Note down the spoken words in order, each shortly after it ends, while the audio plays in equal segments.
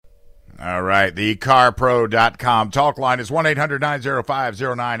All right. The carpro.com talk line is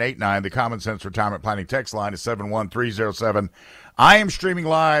 1-800-905-0989. The Common Sense Retirement Planning text line is 71307. I am streaming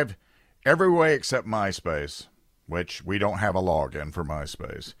live every way except MySpace, which we don't have a login for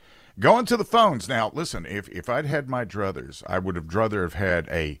MySpace. Going to the phones. Now, listen, if I'd had my druthers, I would have rather have had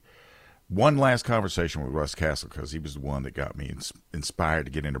one last conversation with Russ Castle, because he was the one that got me inspired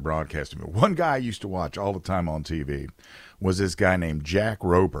to get into broadcasting. But one guy I used to watch all the time on TV was this guy named Jack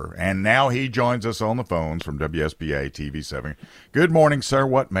Rober, and now he joins us on the phones from WSPA TV7. Good morning, sir.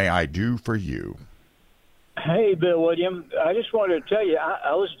 What may I do for you? Hey, Bill William. I just wanted to tell you,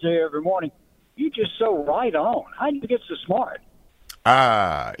 I listen to you every morning. You're just so right on. How do you get so smart?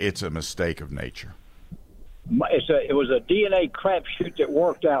 It's a mistake of nature. It was a DNA crapshoot that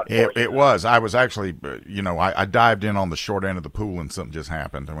worked out. It was. I was actually, I dived in on the short end of the pool, and something just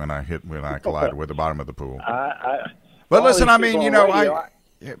happened when I collided with the bottom of the pool. But listen, I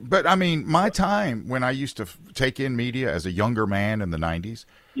mean, my time when I used to take in media as a younger man in the 90s,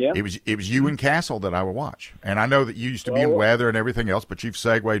 it was you and Castle that I would watch. And I know that you used to be in weather and everything else, but you've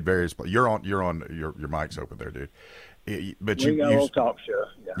segued various. You're on your mic's open there, dude. But we got a little talk show.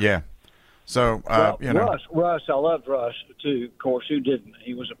 Yeah. So, Russ, I loved Russ, too, of course. Who didn't?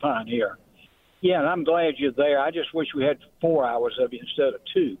 He was a pioneer. Yeah, and I'm glad you're there. I just wish we had 4 hours of you instead of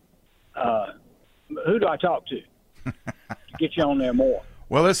 2. Who do I talk to get you on there more?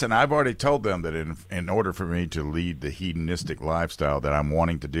 Well, listen, I've already told them that in order for me to lead the hedonistic lifestyle that I'm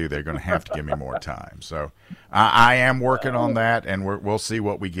wanting to do, they're going to have to give me more time. So I am working on that, and we'll see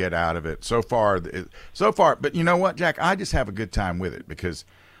what we get out of it. So far, but you know what, Jack? I just have a good time with it because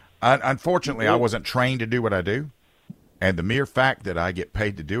 – unfortunately, I wasn't trained to do what I do, and the mere fact that I get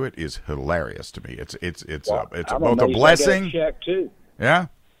paid to do it is hilarious to me. It's both a blessing. I get a check too. Yeah.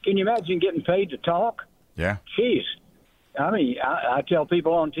 Can you imagine getting paid to talk? Yeah. Jeez. I mean, I tell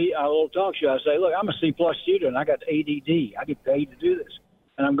people on our little talk show, I say, look, I'm a C+ student. I got ADD. I get paid to do this,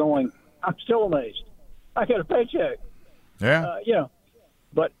 and I'm still amazed. I got a paycheck. Yeah.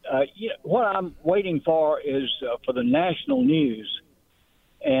 But what I'm waiting for is for the national news.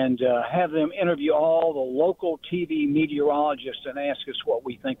 And have them interview all the local TV meteorologists and ask us what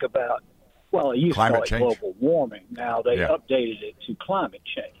we think about, well, it used to call it global warming. Now they updated it to climate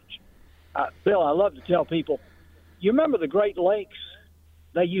change. Bill, I love to tell people, you remember the Great Lakes?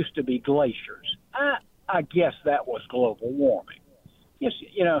 They used to be glaciers. I guess that was global warming. Yes,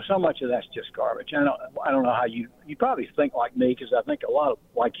 so much of that's just garbage. I don't know how you probably think like me, because I think a lot of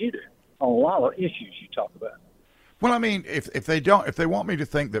like you do on a lot of issues you talk about. Well, I mean, if they want me to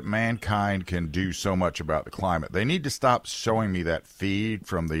think that mankind can do so much about the climate, they need to stop showing me that feed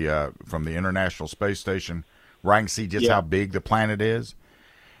from the International Space Station, where I can see just how big the planet is.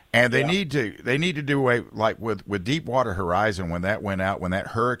 And they need to do away, like with Deepwater Horizon, when that went out, when that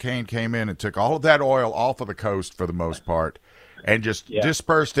hurricane came in and took all of that oil off of the coast for the most part, and just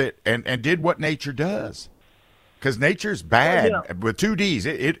dispersed it and did what nature does, because nature's bad with 2 Ds.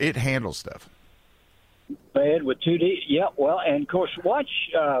 It handles stuff. Bad with 2D, yeah. Well, and of course, watch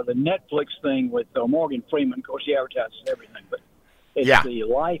the Netflix thing with Morgan Freeman. Of course, he advertises everything, but it's the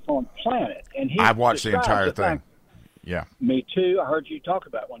life on planet. And I've watched the entire thing. Yeah, me too. I heard you talk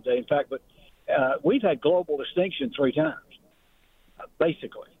about it one day. In fact, but we've had global extinction 3 times,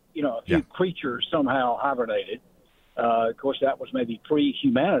 basically. A few creatures somehow hibernated. Of course, that was maybe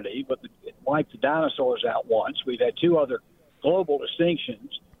pre-humanity, but it wiped the dinosaurs out once. We've had 2 other global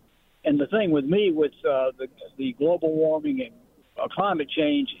extinctions. And the thing with me with the global warming and climate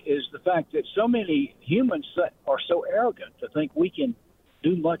change is the fact that so many humans are so arrogant to think we can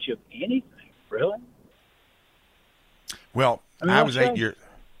do much of anything. Really? Well, I was 8 years.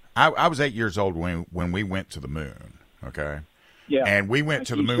 I was 8 years old when we went to the moon. Okay. Yeah. And we went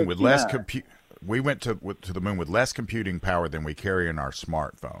to the moon with less We went to the moon with less computing power than we carry in our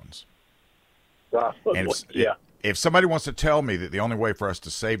smartphones. Wow. And if somebody wants to tell me that the only way for us to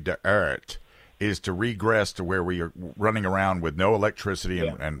save the Earth is to regress to where we are running around with no electricity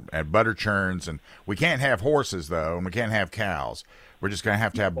and butter churns, and we can't have horses, though, and we can't have cows. We're just going to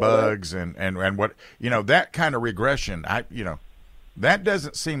have bugs and what, that kind of regression, that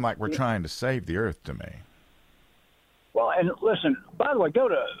doesn't seem like we're trying to save the Earth to me. Well, and listen, by the way, go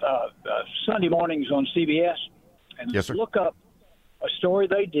to Sunday mornings on CBS and look up a story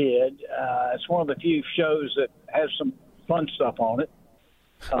they did. It's one of the few shows that has some fun stuff on it.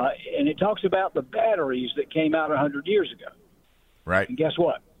 And it talks about the batteries that came out 100 years ago. Right. And guess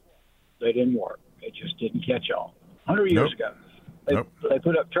what? They didn't work. It just didn't catch on. 100 years ago. They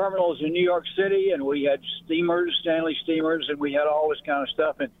put up terminals in New York City, and we had steamers, Stanley steamers, and we had all this kind of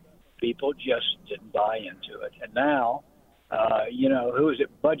stuff, and people just didn't buy into it. And now Who is it?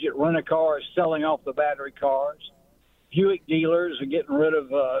 Budget Rent-A-Car is selling off the battery cars. Buick dealers are getting rid of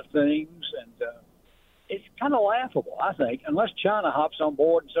things, and it's kind of laughable, I think, unless China hops on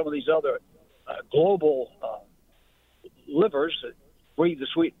board and some of these other global livers that breathe the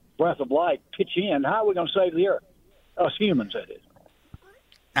sweet breath of life pitch in. How are we going to save the earth? Us humans, that is.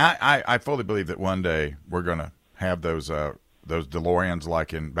 I fully believe that one day we're going to have those DeLoreans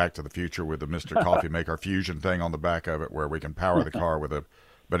like in Back to the Future with the Mr. Coffee Maker Fusion thing on the back of it, where we can power the car with a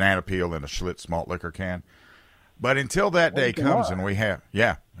banana peel and a Schlitz malt liquor can. But until that day comes, and we have,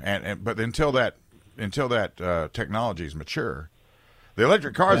 but until that technology is mature, the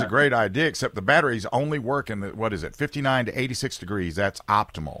electric car is a great idea. Except the batteries only work in 59 to 86 degrees. That's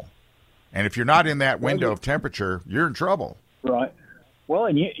optimal. And if you're not in that window of temperature, you're in trouble. Right. Well,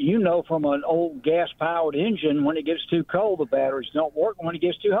 and you know from an old gas-powered engine, when it gets too cold, the batteries don't work. When it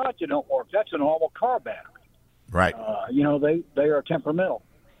gets too hot, they don't work. That's a normal car battery. Right. They are temperamental.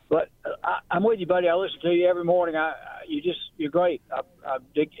 But I'm with you, buddy. I listen to you every morning. You're great. I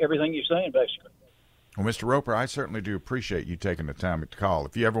dig everything you're saying, basically. Well, Mr. Roper, I certainly do appreciate you taking the time to call.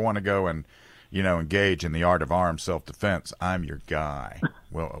 If you ever want to go and, engage in the art of armed self-defense, I'm your guy.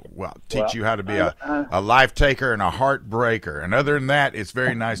 Well, teach you how to be a life taker and a heartbreaker. And other than that, it's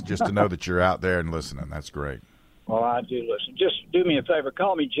very nice just to know that you're out there and listening. That's great. Well, I do listen. Just do me a favor.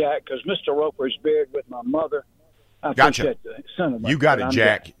 Call me Jack, because Mr. Roper is buried with my mother. I gotcha. You got it,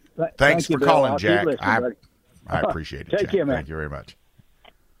 Jack. Thanks for calling, Jack. I appreciate it, Take care, man. Thank you very much.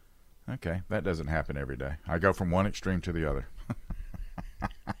 Okay, that doesn't happen every day. I go from one extreme to the other.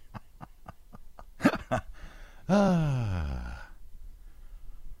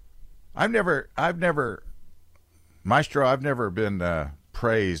 I've never been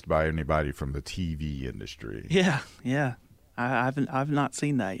praised by anybody from the TV industry. Yeah. I've not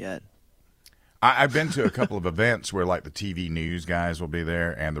seen that yet. I've been to a couple of events where, like, the TV news guys will be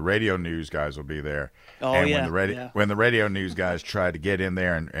there and the radio news guys will be there. Oh, and yeah. when the radio news guys try to get in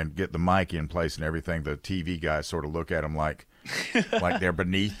there and get the mic in place and everything, the TV guys sort of look at them like they're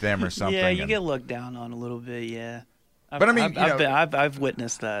beneath them or something. Yeah, you get looked down on a little bit. Yeah, But I mean, I've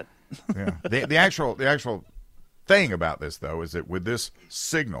witnessed that. Yeah. The actual thing about this, though, is that with this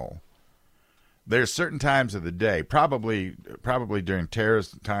signal, there's certain times of the day, probably during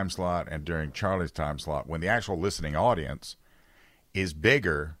Tara's time slot and during Charlie's time slot, when the actual listening audience is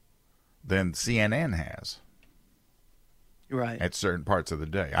bigger than CNN has. Right. At certain parts of the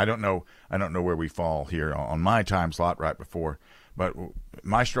day. I don't know where we fall here on my time slot right before, but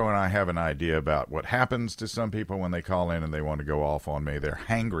Maestro and I have an idea about what happens to some people when they call in and they want to go off on me. They're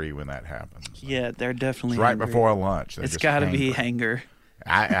hangry when that happens. Yeah, they're definitely it's right before lunch. It's got to be hanger.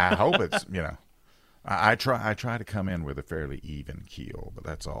 I hope it's, I try to come in with a fairly even keel, but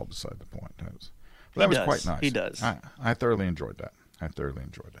that's all beside the point. That was quite nice. He does. I thoroughly enjoyed that.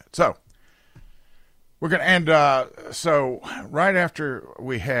 So we're going to end. So right after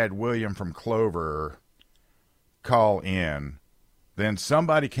we had William from Clover call in, then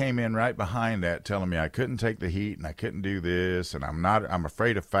somebody came in right behind that telling me I couldn't take the heat and I couldn't do this and I'm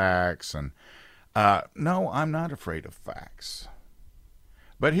afraid of facts. And no, I'm not afraid of facts.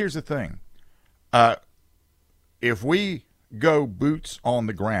 But here's the thing. If we go boots on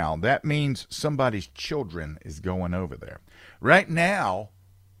the ground, that means somebody's children is going over there. Right now,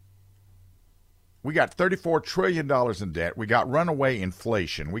 we got $34 trillion in debt. We got runaway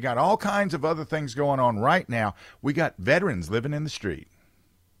inflation. We got all kinds of other things going on right now. We got veterans living in the street.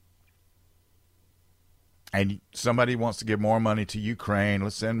 And somebody wants to give more money to Ukraine.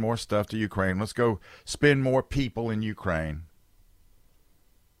 Let's send more stuff to Ukraine. Let's go spend more people in Ukraine.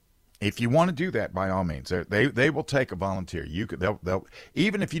 If you want to do that, by all means, they will take a volunteer. They'll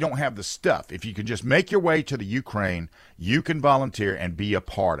even if you don't have the stuff, if you can just make your way to the Ukraine, you can volunteer and be a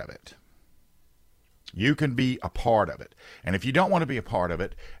part of it. You can be a part of it. And if you don't want to be a part of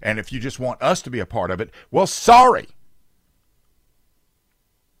it, and if you just want us to be a part of it, well, sorry.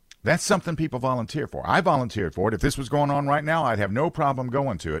 That's something people volunteer for. I volunteered for it. If this was going on right now, I'd have no problem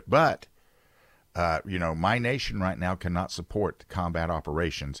going to it. But my nation right now cannot support combat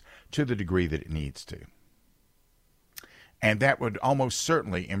operations to the degree that it needs to. And that would almost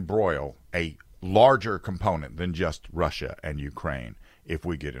certainly embroil a larger component than just Russia and Ukraine if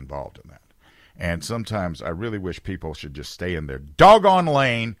we get involved in that. And sometimes I really wish people should just stay in their doggone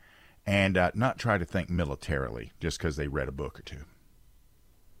lane and not try to think militarily just because they read a book or two.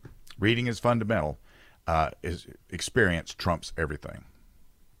 Reading is fundamental. Experience trumps everything.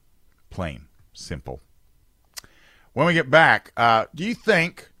 Plain. Simple. When we get back, do you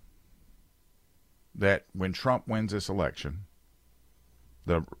think that when Trump wins this election,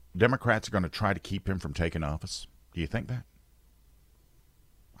 the Democrats are going to try to keep him from taking office? Do you think that?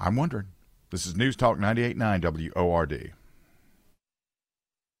 I'm wondering. This is News Talk 98.9 WORD.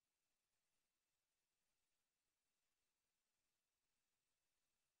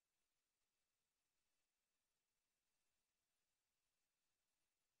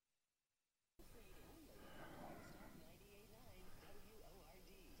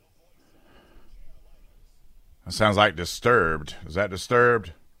 That sounds like Disturbed. Is that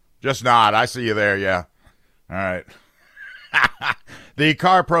Disturbed? Just nod. I see you there, yeah. All right. The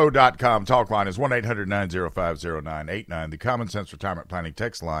CarPro.com talk line is 1-800-905-0989. The Common Sense Retirement Planning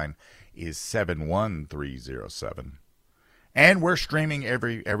text line is 71307. And we're streaming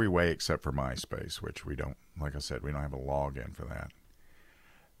every way except for MySpace, which we don't, like I said, we don't have a login for that.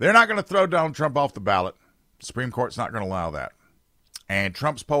 They're not going to throw Donald Trump off the ballot. The Supreme Court's not going to allow that. And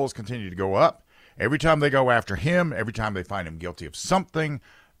Trump's polls continue to go up. Every time they go after him, every time they find him guilty of something,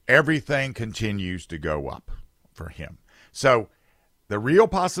 everything continues to go up for him. So the real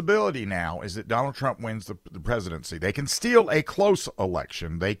possibility now is that Donald Trump wins the presidency. They can steal a close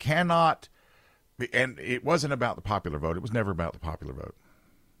election. They cannot, and it wasn't about the popular vote. It was never about the popular vote.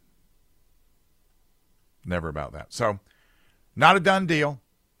 Never about that. So not a done deal.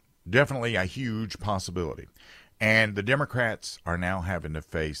 Definitely a huge possibility. And the Democrats are now having to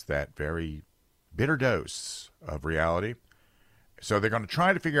face that very bitter dose of reality. So they're going to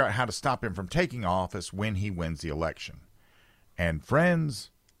try to figure out how to stop him from taking office when he wins the election. And friends,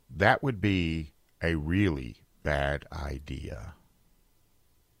 that would be a really bad idea.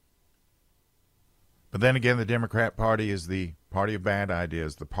 But then again, the Democrat Party is the party of bad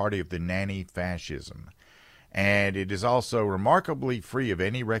ideas, the party of the nanny fascism. And it is also remarkably free of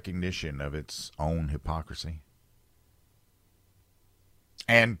any recognition of its own hypocrisy.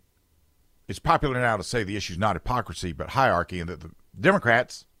 And it's popular now to say the issue is not hypocrisy, but hierarchy, and that the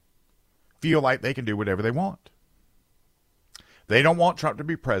Democrats feel like they can do whatever they want. They don't want Trump to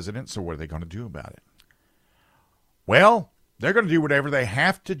be president, so what are they going to do about it? Well, they're going to do whatever they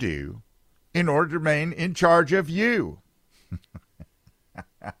have to do in order to remain in charge of you.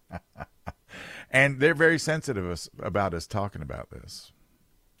 And they're very sensitive about us talking about this,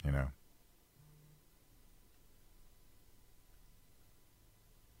 you know.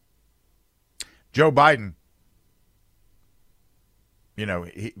 Joe Biden, you know,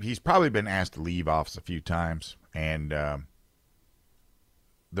 he's probably been asked to leave office a few times, and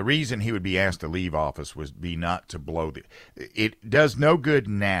the reason he would be asked to leave office would be not to blow the. It does no good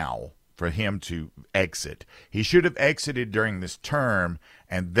now for him to exit. He should have exited during this term,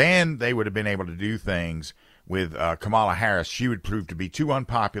 and then they would have been able to do things with Kamala Harris. She would prove to be too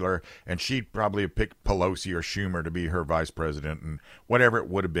unpopular, and she'd probably have picked Pelosi or Schumer to be her vice president, and whatever it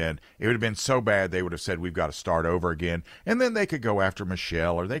would have been. It would have been so bad they would have said, we've got to start over again, and then they could go after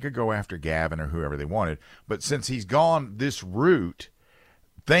Michelle, or they could go after Gavin, or whoever they wanted. But since he's gone this route,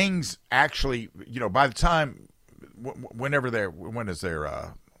 things actually, you know, by the time, when is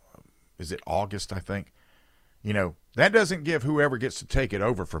there, is it August, I think? You know, that doesn't give whoever gets to take it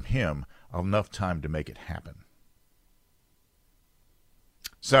over from him enough time to make it happen.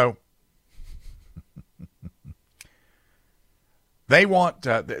 So, they want,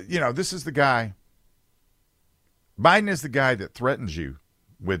 you know, this is the guy, Biden is the guy that threatens you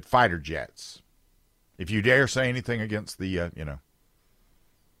with fighter jets. If you dare say anything against the, you know,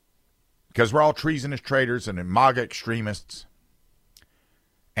 because we're all treasonous traitors and MAGA extremists.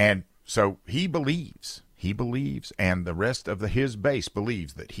 And so he believes, and the rest of his base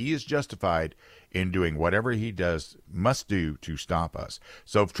believes that he is justified in doing whatever he must do to stop us.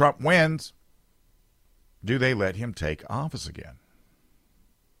 So if Trump wins, do they let him take office again?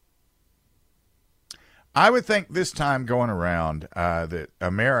 I would think this time going around that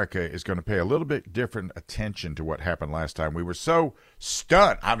America is going to pay a little bit different attention to what happened last time. We were so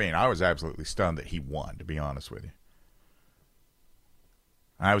stunned. I mean, I was absolutely stunned that he won, to be honest with you.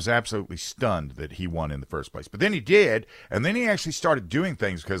 I was absolutely stunned that he won in the first place. But then he did, and then he actually started doing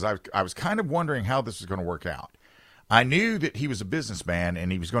things because I was kind of wondering how this was going to work out. I knew that he was a businessman,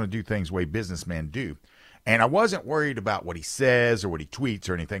 and he was going to do things the way businessmen do. And I wasn't worried about what he says or what he tweets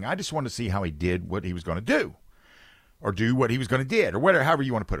or anything. I just wanted to see how he did what he was going to do, or do what he was going to did, or whatever, however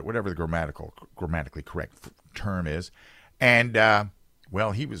you want to put it, whatever the grammatically correct term is. And,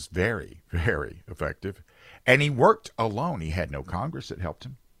 well, he was very, very effective. And he worked alone. He had no Congress that helped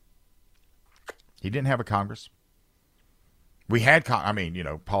him. He didn't have a Congress. We had, you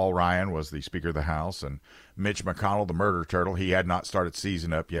know, Paul Ryan was the Speaker of the House, and Mitch McConnell, the murder turtle, he had not started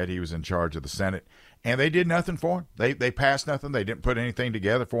seizing up yet. He was in charge of the Senate, and they did nothing for him. They passed nothing. They didn't put anything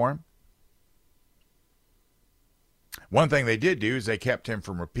together for him. One thing they did do is they kept him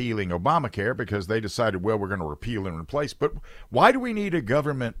from repealing Obamacare because they decided, well, we're going to repeal and replace. But why do we need a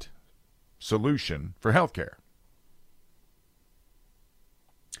government solution for health care?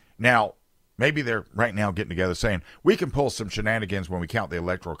 Now, maybe they're right now getting together saying, we can pull some shenanigans when we count the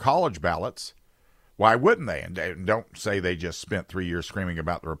Electoral College ballots. Why wouldn't they? And don't say they just spent 3 years screaming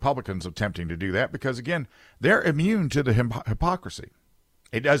about the Republicans attempting to do that because, again, they're immune to the hypocrisy.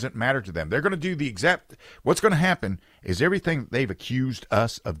 It doesn't matter to them. They're going to do the exact – what's going to happen is everything they've accused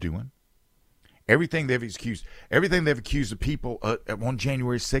us of doing, everything they've accused the people on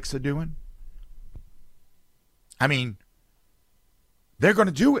January 6th of doing, I mean, they're going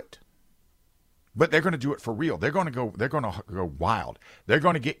to do it. But they're going to do it for real. They're going to go wild. They're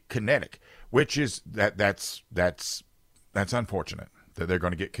going to get kinetic, which is that's unfortunate that they're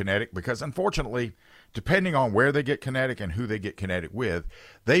going to get kinetic because unfortunately, depending on where they get kinetic and who they get kinetic with,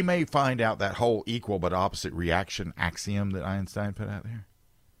 they may find out that whole equal but opposite reaction axiom that Einstein put out there.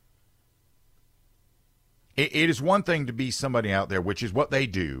 It is one thing to be somebody out there, which is what they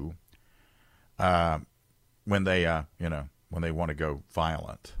do when they when they want to go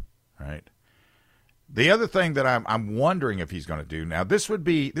violent, right? The other thing that I'm wondering if he's going to do now, this would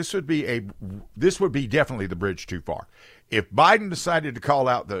be definitely the bridge too far. If Biden decided to call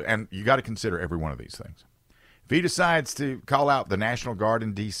out and you got to consider every one of these things. If he decides to call out the National Guard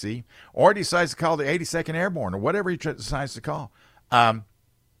in D.C. or decides to call the 82nd Airborne or whatever he decides to call, do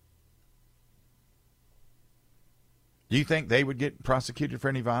you think they would get prosecuted for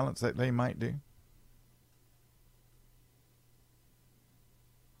any violence that they might do?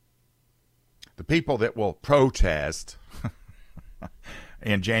 The people that will protest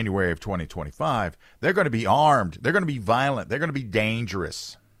in January of 2025, they're going to be armed. They're going to be violent. They're going to be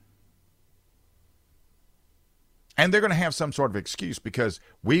dangerous. And they're going to have some sort of excuse because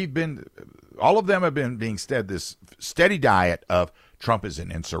all of them have been being this steady diet of Trump is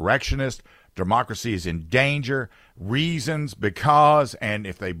an insurrectionist, democracy is in danger, reasons, because, and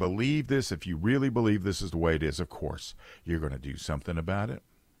if they believe this, if you really believe this is the way it is, of course, you're going to do something about it.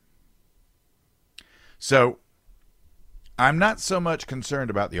 So I'm not so much concerned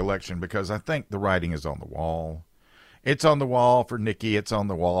about the election because I think the writing is on the wall. It's on the wall for Nikki. It's on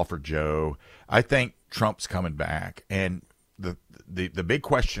the wall for Joe. I think Trump's coming back. And the big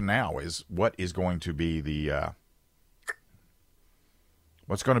question now is what is going to be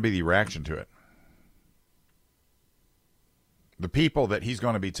what's going to be the reaction to it? The people that he's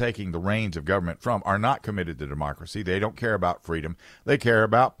going to be taking the reins of government from are not committed to democracy. They don't care about freedom. They care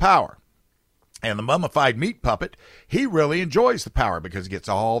about power. And the mummified meat puppet, he really enjoys the power because he gets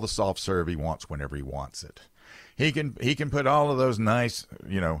all the soft serve he wants whenever he wants it. He can put all of those nice,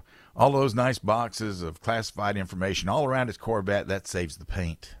 all those nice boxes of classified information all around his Corvette. That saves the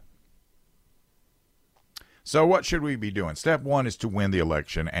paint. So what should we be doing? Step one is to win the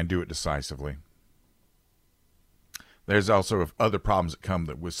election and do it decisively. There's also other problems that come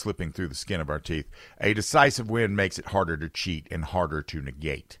with slipping through the skin of our teeth. A decisive win makes it harder to cheat and harder to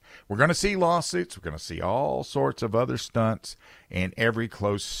negate. We're going to see lawsuits. We're going to see all sorts of other stunts in every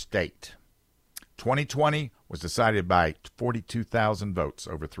close state. 2020 was decided by 42,000 votes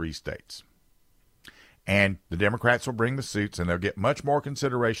over 3 states. And the Democrats will bring the suits, and they'll get much more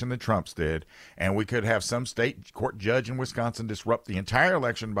consideration than Trump's did. And we could have some state court judge in Wisconsin disrupt the entire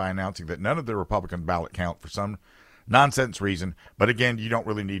election by announcing that none of the Republican ballot count for some nonsense reason. But again, you don't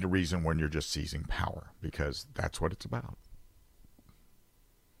really need a reason when you're just seizing power because that's what it's about.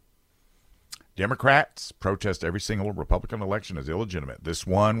 Democrats protest every single Republican election as illegitimate. This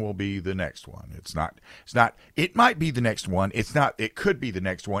one will be the next one. It might be the next one. It could be the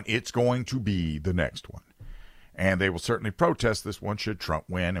next one. It's going to be the next one. And they will certainly protest this one should Trump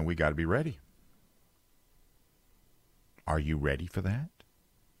win, and we got to be ready. Are you ready for that?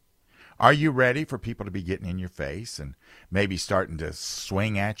 Are you ready for people to be getting in your face and maybe starting to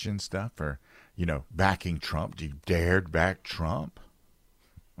swing at you and stuff or, backing Trump? Do you dare back Trump?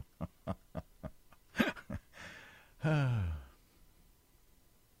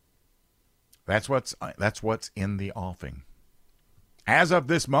 That's what's in the offing. As of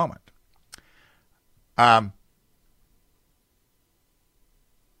this moment. Yeah.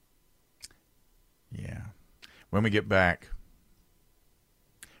 When we get back.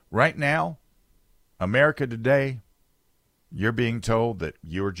 Right now, America today, you're being told that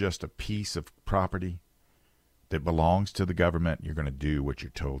you're just a piece of property that belongs to the government. You're going to do what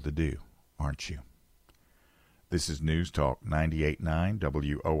you're told to do, aren't you? This is News Talk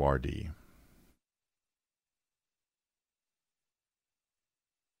 98.9 WORD.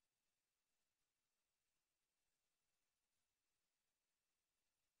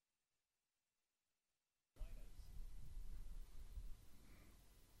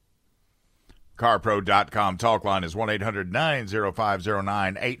 CarPro.com talk line is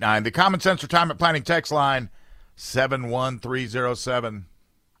 1-800-905-0989. The Common Sense Retirement Planning text line, 71307.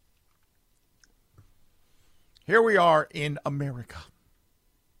 Here we are in America,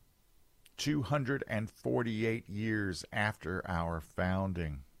 248 years after our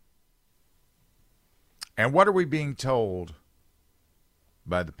founding. And what are we being told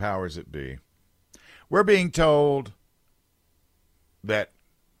by the powers that be? We're being told that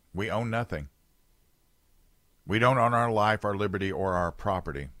we own nothing. We don't own our life, our liberty, or our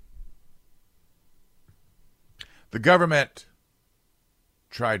property. The government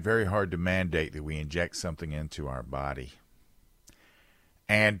tried very hard to mandate that we inject something into our body.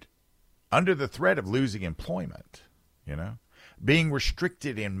 And under the threat of losing employment, being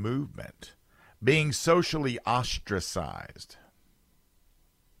restricted in movement, being socially ostracized.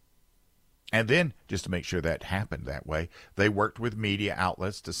 And then, just to make sure that happened that way, they worked with media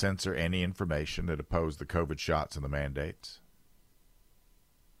outlets to censor any information that opposed the COVID shots and the mandates.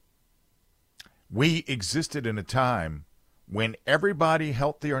 We existed in a time when everybody,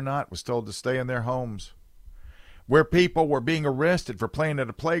 healthy or not, was told to stay in their homes, where people were being arrested for playing at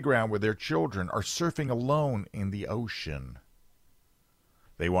a playground with their children or surfing alone in the ocean.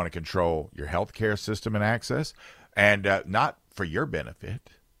 They want to control your health care system and access, and not for your benefit.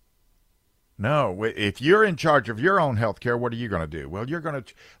 No, if you're in charge of your own health care, what are you going to do? Well, you're going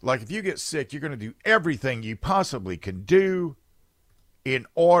to, like if you get sick, you're going to do everything you possibly can do in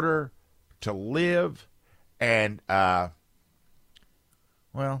order to live. And, they're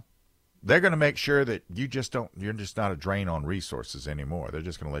going to make sure that you're just not a drain on resources anymore. They're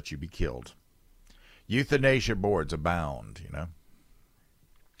just going to let you be killed. Euthanasia boards abound,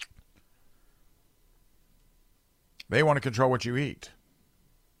 They want to control what you eat,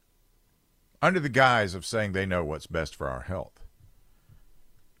 under the guise of saying they know what's best for our health.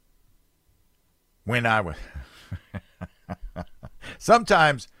 When I was,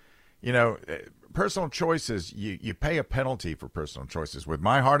 sometimes, personal choices, you pay a penalty for personal choices. With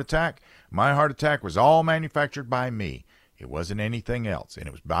my heart attack was all manufactured by me. It wasn't anything else, and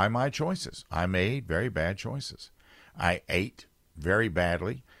it was by my choices. I made very bad choices. I ate very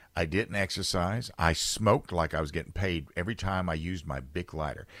badly. I didn't exercise. I smoked like I was getting paid every time I used my big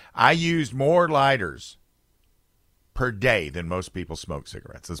lighter. I used more lighters per day than most people smoke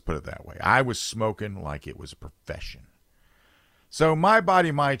cigarettes. Let's put it that way. I was smoking like it was a profession. So my body,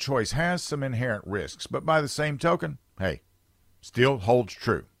 my choice has some inherent risks, but by the same token, hey, still holds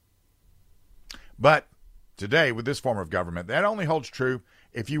true. But today, with this form of government, that only holds true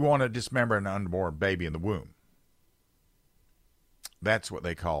if you want to dismember an unborn baby in the womb. That's what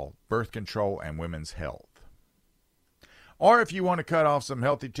they call birth control and women's health. Or if you want to cut off some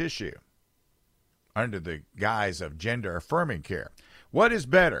healthy tissue under the guise of gender-affirming care. What is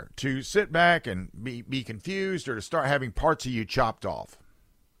better, to sit back and be confused, or to start having parts of you chopped off?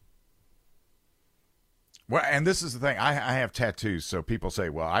 Well, and this is the thing. I have tattoos, so people say,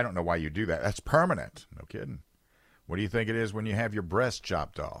 well, I don't know why you do that. That's permanent. No kidding. What do you think it is when you have your breast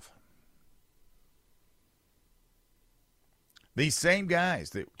chopped off? These same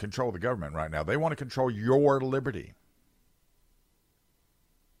guys that control the government right now, they want to control your liberty.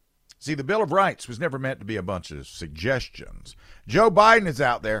 See, the Bill of Rights was never meant to be a bunch of suggestions. Joe Biden is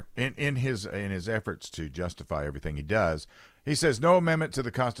out there in his efforts to justify everything he does. He says no amendment to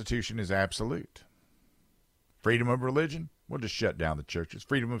the Constitution is absolute. Freedom of religion? We'll just shut down the churches.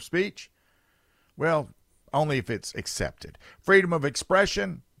 Freedom of speech? Well, only if it's accepted. Freedom of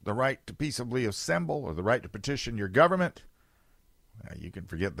expression, the right to peaceably assemble, or the right to petition your government? You can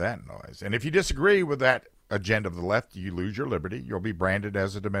forget that noise. And if you disagree with that agenda of the left, you lose your liberty. You'll be branded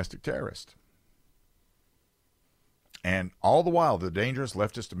as a domestic terrorist. And all the while, the dangerous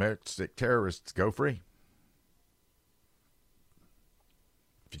leftist domestic terrorists go free.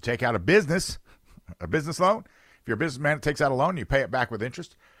 If you take out a business loan, if you're a businessman that takes out a loan and you pay it back with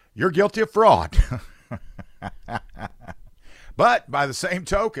interest, you're guilty of fraud. But by the same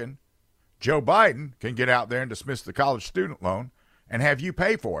token, Joe Biden can get out there and dismiss the college student loan and have you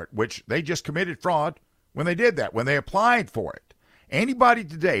pay for it, which they just committed fraud when they did that, when they applied for it. Anybody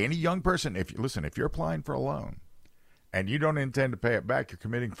today, any young person, if you're applying for a loan and you don't intend to pay it back, you're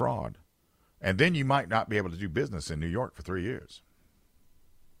committing fraud. And then you might not be able to do business in New York for 3 years.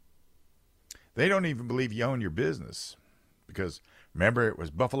 They don't even believe you own your business because, remember, it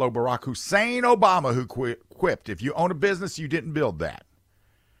was Buffalo Barack Hussein Obama who quipped, if you own a business, you didn't build that.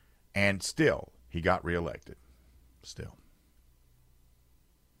 And still, he got reelected. Still.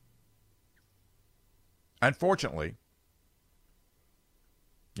 Unfortunately,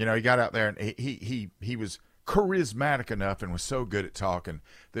 he got out there and he was charismatic enough and was so good at talking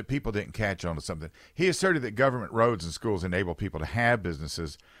that people didn't catch on to something. He asserted that government roads and schools enable people to have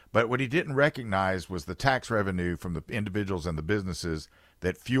businesses, but what he didn't recognize was the tax revenue from the individuals and the businesses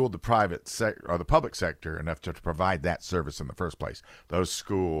that fueled the the public sector enough to provide that service in the first place, those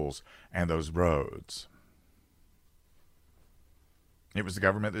schools and those roads. It was the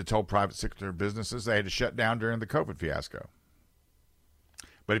government that told private sector businesses they had to shut down during the COVID fiasco.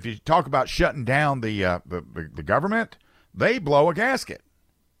 But if you talk about shutting down the government, they blow a gasket.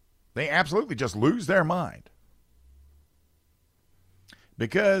 They absolutely just lose their mind.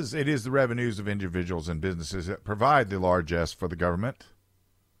 Because it is the revenues of individuals and businesses that provide the largesse for the government.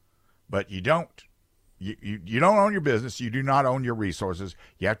 But you don't own your business. You do not own your resources.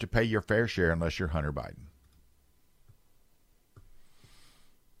 You have to pay your fair share unless you're Hunter Biden.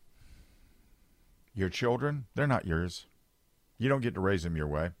 Your children, they're not yours. You don't get to raise them your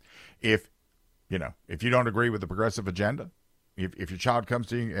way. If you don't agree with the progressive agenda, if your child comes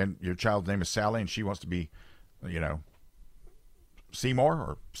to you and your child's name is Sally and she wants to be, Seymour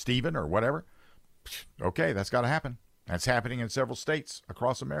or Stephen or whatever, okay, that's got to happen. That's happening in several states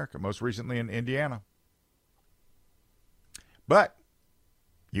across America, most recently in Indiana. But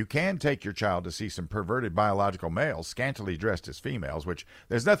you can take your child to see some perverted biological males scantily dressed as females, which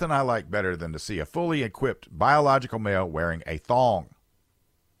there's nothing I like better than to see a fully equipped biological male wearing a thong.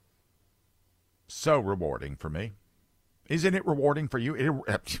 So rewarding for me. Isn't it rewarding for you?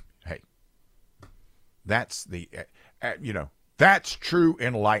 Hey, that's that's true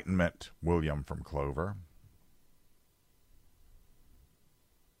enlightenment, William from Clover.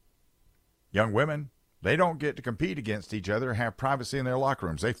 Young women, they don't get to compete against each other and have privacy in their locker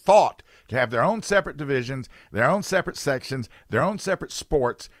rooms. They fought to have their own separate divisions, their own separate sections, their own separate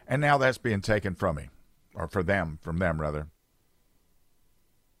sports, and now that's being taken from me, or from them rather.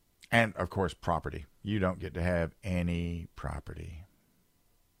 And, of course, property. You don't get to have any property.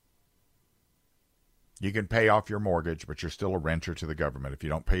 You can pay off your mortgage, but you're still a renter to the government. If you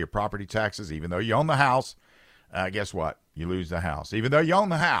don't pay your property taxes, even though you own the house, guess what? You lose the house, even though you own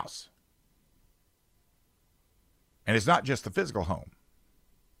the house. And it's not just the physical home.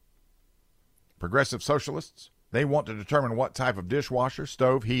 Progressive socialists, they want to determine what type of dishwasher,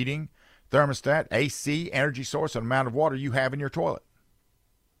 stove, heating, thermostat, AC, energy source, and amount of water you have in your toilet.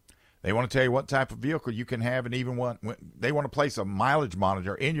 They want to tell you what type of vehicle you can have, and they want to place a mileage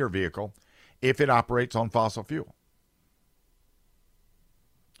monitor in your vehicle if it operates on fossil fuel.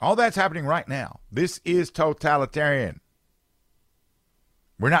 All that's happening right now. This is totalitarian.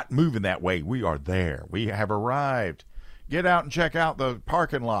 We're not moving that way. We are there. We have arrived. Get out and check out the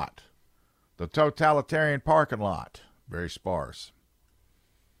parking lot. The totalitarian parking lot. Very sparse.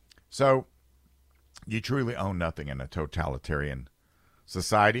 So, you truly own nothing in a totalitarian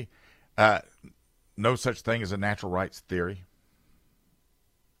society. No such thing as a natural rights theory.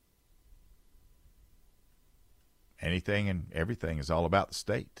 Anything and everything is all about the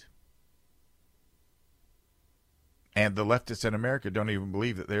state. And the leftists in America don't even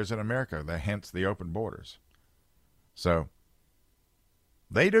believe that there's an America, hence the open borders. So,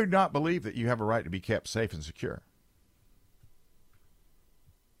 they do not believe that you have a right to be kept safe and secure.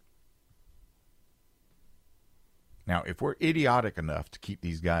 Now, if we're idiotic enough to keep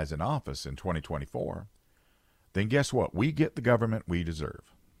these guys in office in 2024, then guess what? We get the government we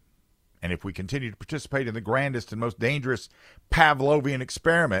deserve. And if we continue to participate in the grandest and most dangerous Pavlovian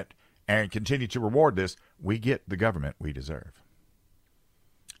experiment and continue to reward this, we get the government we deserve.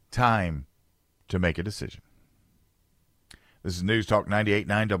 Time to make a decision. This is News Talk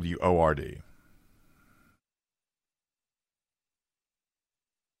 98.9 WORD.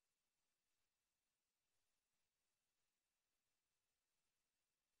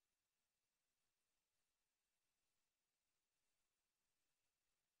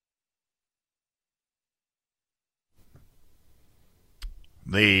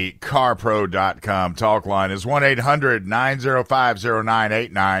 The CarPro.com talk line is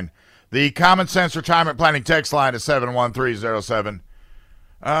 1-800-905-0989. The Common Sense Retirement Planning text line is 71307.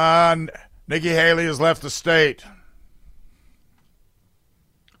 Nikki Haley has left the state.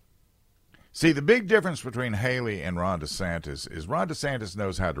 See, the big difference between Haley and Ron DeSantis is Ron DeSantis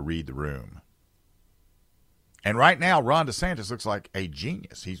knows how to read the room. And right now, Ron DeSantis looks like a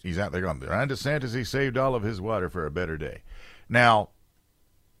genius. He's out there going, Ron DeSantis, he saved all of his water for a better day. Now,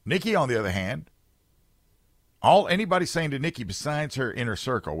 Nikki, on the other hand, all anybody saying to Nikki besides her inner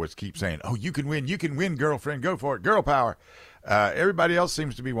circle, which keeps saying, oh, you can win, girlfriend, go for it, girl power. Everybody else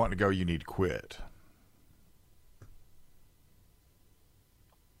seems to be wanting to go, you need to quit.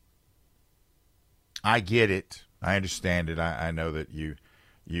 I get it. I understand it. I know that you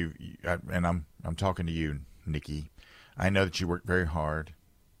and I'm talking to you, Nikki. I know that you worked very hard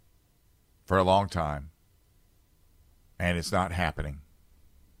for a long time, and it's not happening.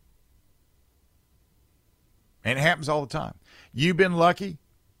 And it happens all the time. You've been lucky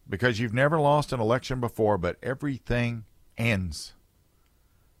because you've never lost an election before, but everything ends.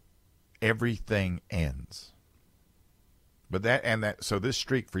 Everything ends. So this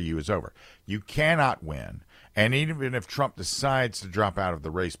streak for you is over. You cannot win. And even if Trump decides to drop out of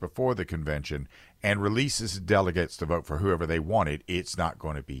the race before the convention and releases delegates to vote for whoever they wanted, it's not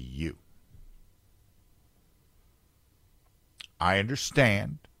going to be you. I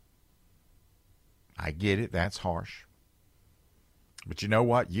understand. I get it. That's harsh. But you know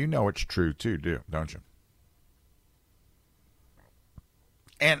what? You know it's true too, don't you?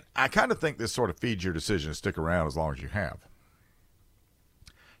 And I kind of think this sort of feeds your decision to stick around as long as you have.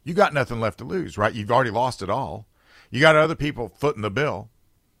 You got nothing left to lose, right? You've already lost it all. You got other people footing the bill.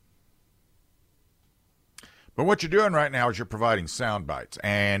 But what you're doing right now is you're providing sound bites.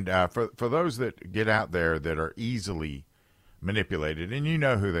 And for those that get out there that are easily manipulated, and you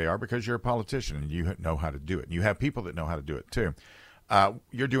know who they are because you're a politician and you know how to do it. And you have people that know how to do it too.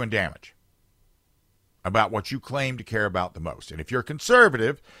 You're doing damage about what you claim to care about the most. And if you're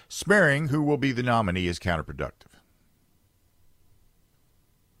conservative, smearing who will be the nominee is counterproductive.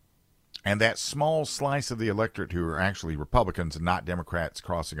 And that small slice of the electorate who are actually Republicans and not Democrats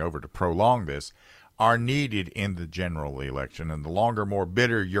crossing over to prolong this are needed in the general election. And the longer, more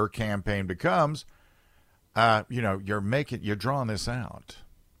bitter your campaign becomes, you're drawing this out.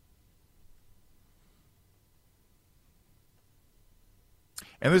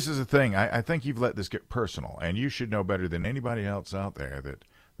 And this is the thing. I think you've let this get personal, and you should know better than anybody else out there that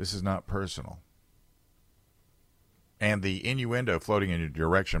this is not personal. And the innuendo floating in your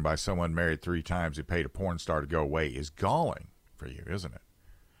direction by someone married 3 times who paid a porn star to go away is galling for you, isn't it?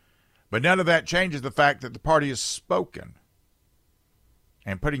 But none of that changes the fact that the party has spoken.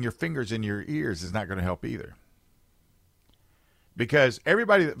 And putting your fingers in your ears is not going to help either. Because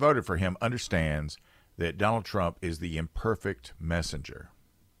everybody that voted for him understands that Donald Trump is the imperfect messenger.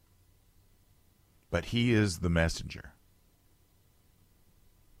 But he is the messenger.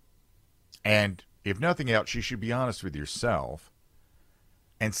 And if nothing else, you should be honest with yourself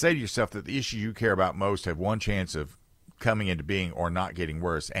and say to yourself that the issues you care about most have one chance of coming into being or not getting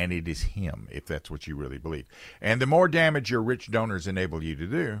worse, and it is him, if that's what you really believe. And the more damage your rich donors enable you to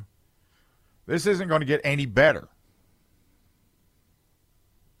do, this isn't going to get any better.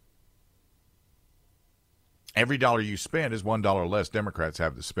 Every dollar you spend is $1 less Democrats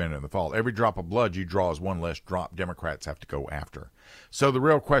have to spend in the fall. Every drop of blood you draw is one less drop Democrats have to go after. So the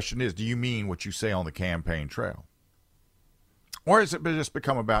real question is, do you mean what you say on the campaign trail? Or has it just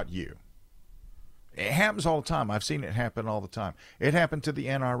become about you? It happens all the time. I've seen it happen all the time. It happened to the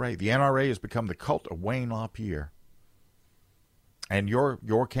NRA. The NRA has become the cult of Wayne LaPierre. And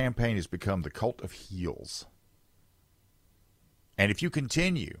your campaign has become the cult of heels. And if you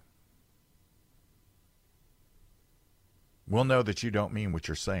continue, we'll know that you don't mean what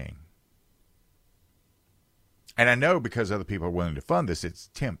you're saying. And I know because other people are willing to fund this, it's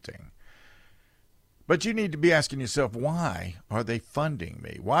tempting. But you need to be asking yourself, why are they funding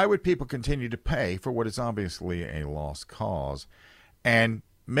me? Why would people continue to pay for what is obviously a lost cause? And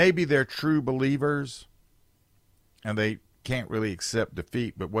maybe they're true believers and they can't really accept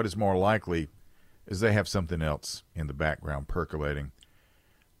defeat, but what is more likely is they have something else in the background percolating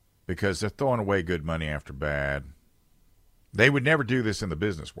because they're throwing away good money after bad. They would never do this in the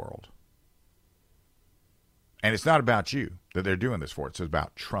business world. And it's not about you that they're doing this for. It's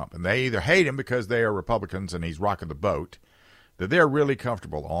about Trump. And they either hate him because they are Republicans and he's rocking the boat that they're really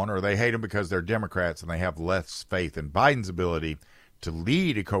comfortable on, or they hate him because they're Democrats and they have less faith in Biden's ability to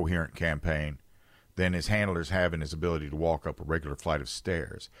lead a coherent campaign than his handlers have in his ability to walk up a regular flight of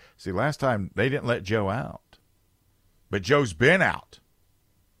stairs. See, last time they didn't let Joe out. But Joe's been out.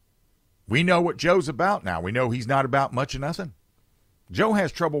 We know what Joe's about now. We know he's not about much of nothing. Joe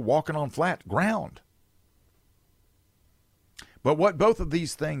has trouble walking on flat ground. But what both of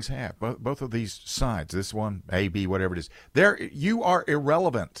these things have, both of these sides, this one, A, B, whatever it is, you are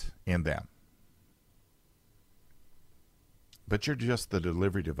irrelevant in them. But you're just the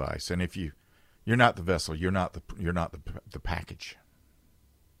delivery device. And if you're not the vessel, you're not the package.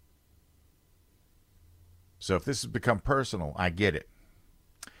 So if this has become personal, I get it.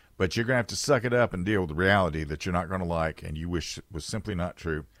 But you're going to have to suck it up and deal with the reality that you're not going to like and you wish was simply not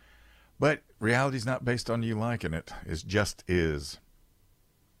true. But reality's not based on you liking it. It just is.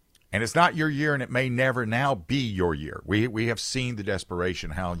 And it's not your year, and it may never now be your year. We have seen the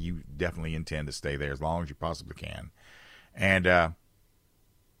desperation, how you definitely intend to stay there as long as you possibly can. And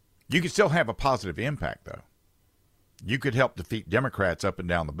you can still have a positive impact, though. you could help defeat Democrats up and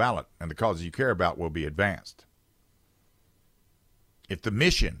down the ballot, and the causes you care about will be advanced. If the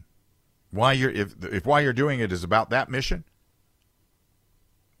mission, if why you're doing it is about that mission,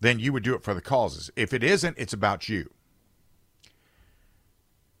 then you would do it for the causes. If it isn't, it's about you.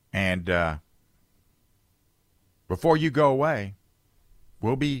 And before you go away,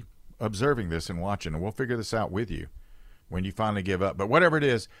 we'll be observing this and watching, and we'll figure this out with you when you finally give up. But whatever it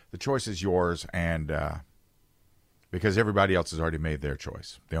is, the choice is yours, and because everybody else has already made their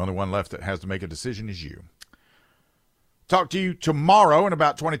choice. The only one left that has to make a decision is you. Talk to you tomorrow in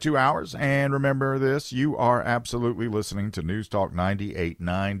about 22 hours. And remember this, you are absolutely listening to News Talk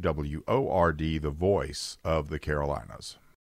 98.9 WORD, the voice of the Carolinas.